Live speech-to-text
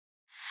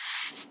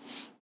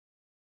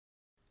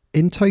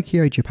In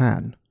Tokyo,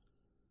 Japan,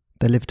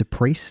 there lived a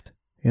priest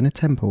in a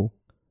temple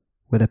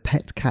with a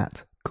pet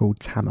cat called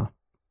Tama.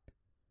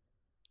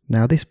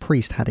 Now, this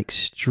priest had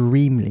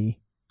extremely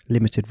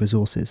limited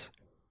resources,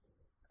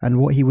 and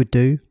what he would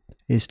do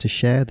is to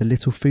share the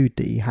little food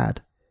that he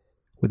had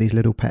with his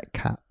little pet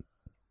cat.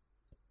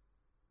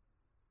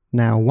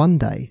 Now, one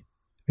day,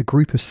 a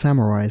group of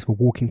samurais were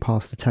walking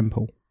past the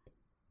temple,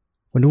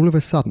 when all of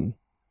a sudden,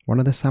 one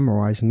of the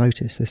samurais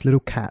noticed this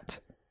little cat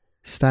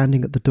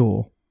standing at the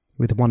door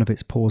with one of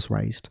its paws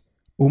raised,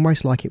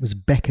 almost like it was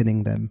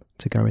beckoning them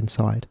to go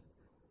inside.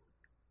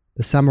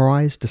 The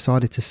samurais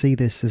decided to see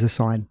this as a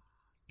sign,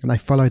 and they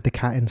followed the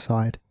cat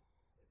inside.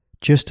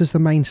 Just as the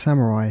main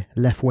samurai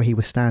left where he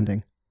was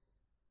standing,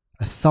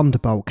 a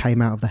thunderbolt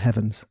came out of the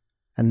heavens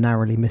and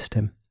narrowly missed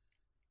him.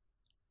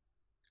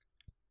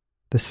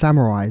 The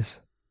samurais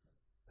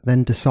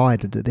then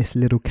decided that this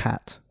little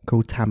cat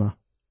called Tama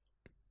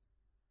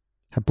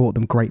had brought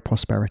them great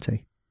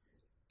prosperity,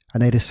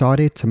 and they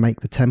decided to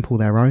make the temple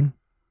their own,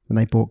 and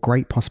they brought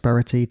great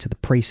prosperity to the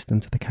priest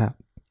and to the cat.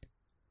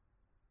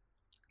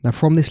 Now,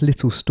 from this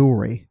little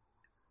story,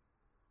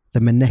 the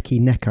Maneki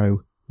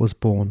Neko was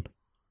born.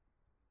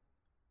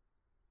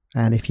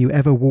 And if you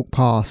ever walk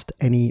past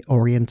any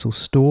Oriental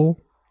store,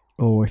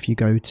 or if you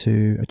go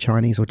to a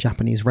Chinese or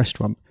Japanese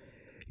restaurant,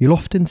 you'll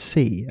often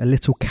see a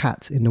little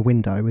cat in the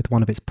window with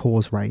one of its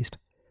paws raised,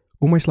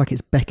 almost like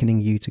it's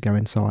beckoning you to go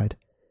inside.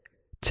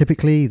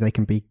 Typically, they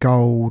can be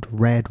gold,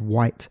 red,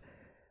 white,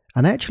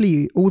 and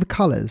actually all the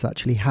colours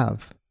actually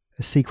have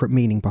a secret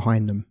meaning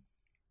behind them.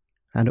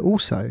 And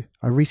also,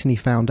 I recently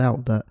found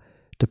out that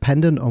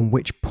dependent on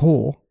which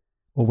paw,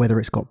 or whether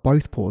it's got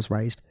both paws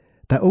raised,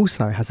 that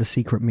also has a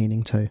secret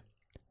meaning too.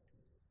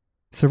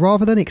 So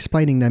rather than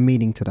explaining their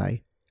meaning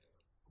today,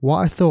 what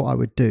I thought I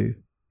would do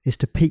is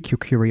to pique your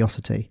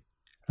curiosity.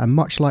 And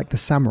much like the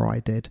samurai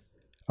did,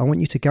 I want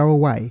you to go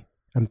away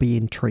and be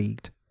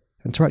intrigued,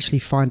 and to actually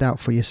find out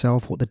for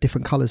yourself what the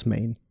different colours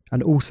mean,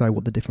 and also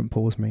what the different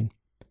paws mean.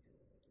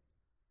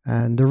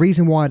 And the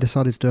reason why I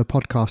decided to do a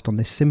podcast on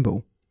this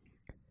symbol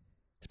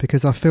is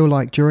because I feel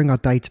like during our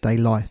day-to-day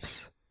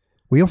lives,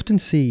 we often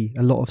see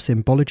a lot of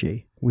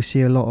symbology. We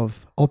see a lot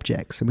of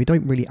objects and we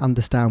don't really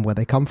understand where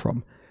they come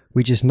from.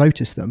 We just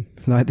notice them,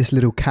 like this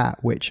little cat,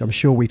 which I'm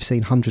sure we've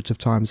seen hundreds of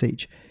times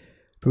each,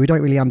 but we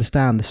don't really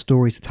understand the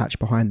stories attached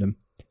behind them.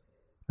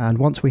 And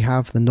once we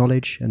have the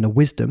knowledge and the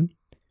wisdom,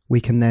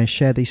 we can then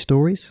share these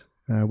stories.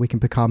 We can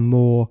become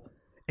more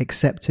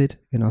accepted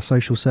in our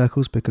social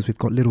circles because we've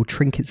got little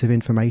trinkets of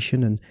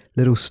information and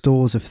little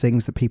stores of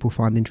things that people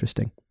find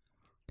interesting.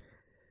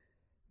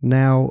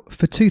 Now,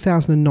 for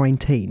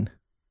 2019,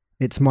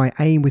 it's my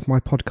aim with my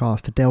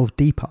podcast to delve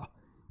deeper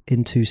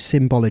into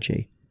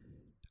symbology.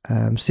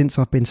 Since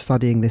I've been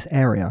studying this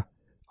area,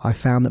 I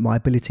found that my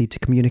ability to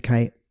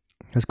communicate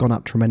has gone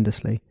up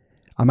tremendously.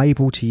 I'm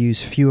able to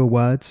use fewer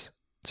words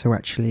to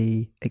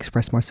actually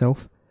express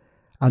myself.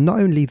 And not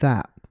only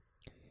that,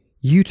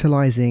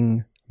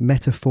 utilizing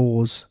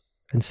metaphors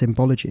and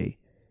symbology,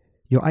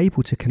 you're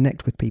able to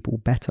connect with people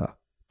better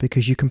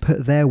because you can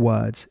put their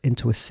words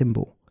into a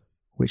symbol,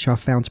 which I've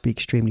found to be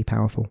extremely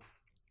powerful.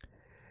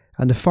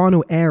 And the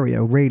final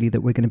area really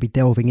that we're going to be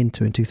delving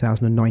into in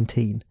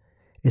 2019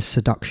 is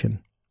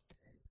seduction.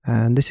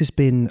 And this has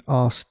been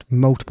asked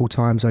multiple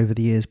times over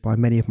the years by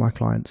many of my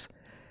clients.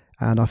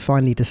 And I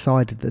finally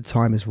decided that the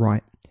time is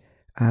right.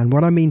 And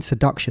when I mean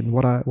seduction,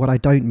 what I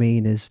don't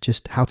mean is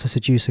just how to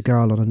seduce a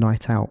girl on a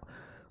night out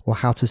or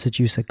how to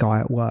seduce a guy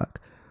at work.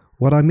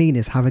 What I mean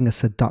is having a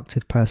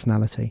seductive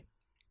personality.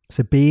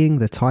 So being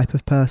the type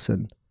of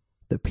person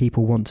that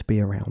people want to be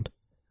around.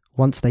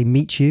 Once they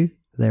meet you,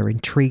 they're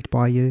intrigued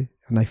by you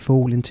and they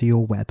fall into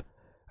your web.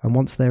 And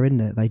once they're in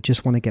there, they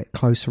just want to get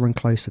closer and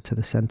closer to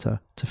the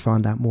center to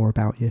find out more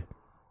about you.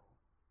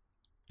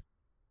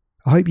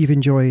 I hope you've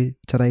enjoyed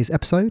today's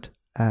episode,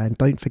 and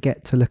don't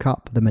forget to look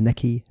up the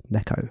Maneki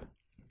Neko.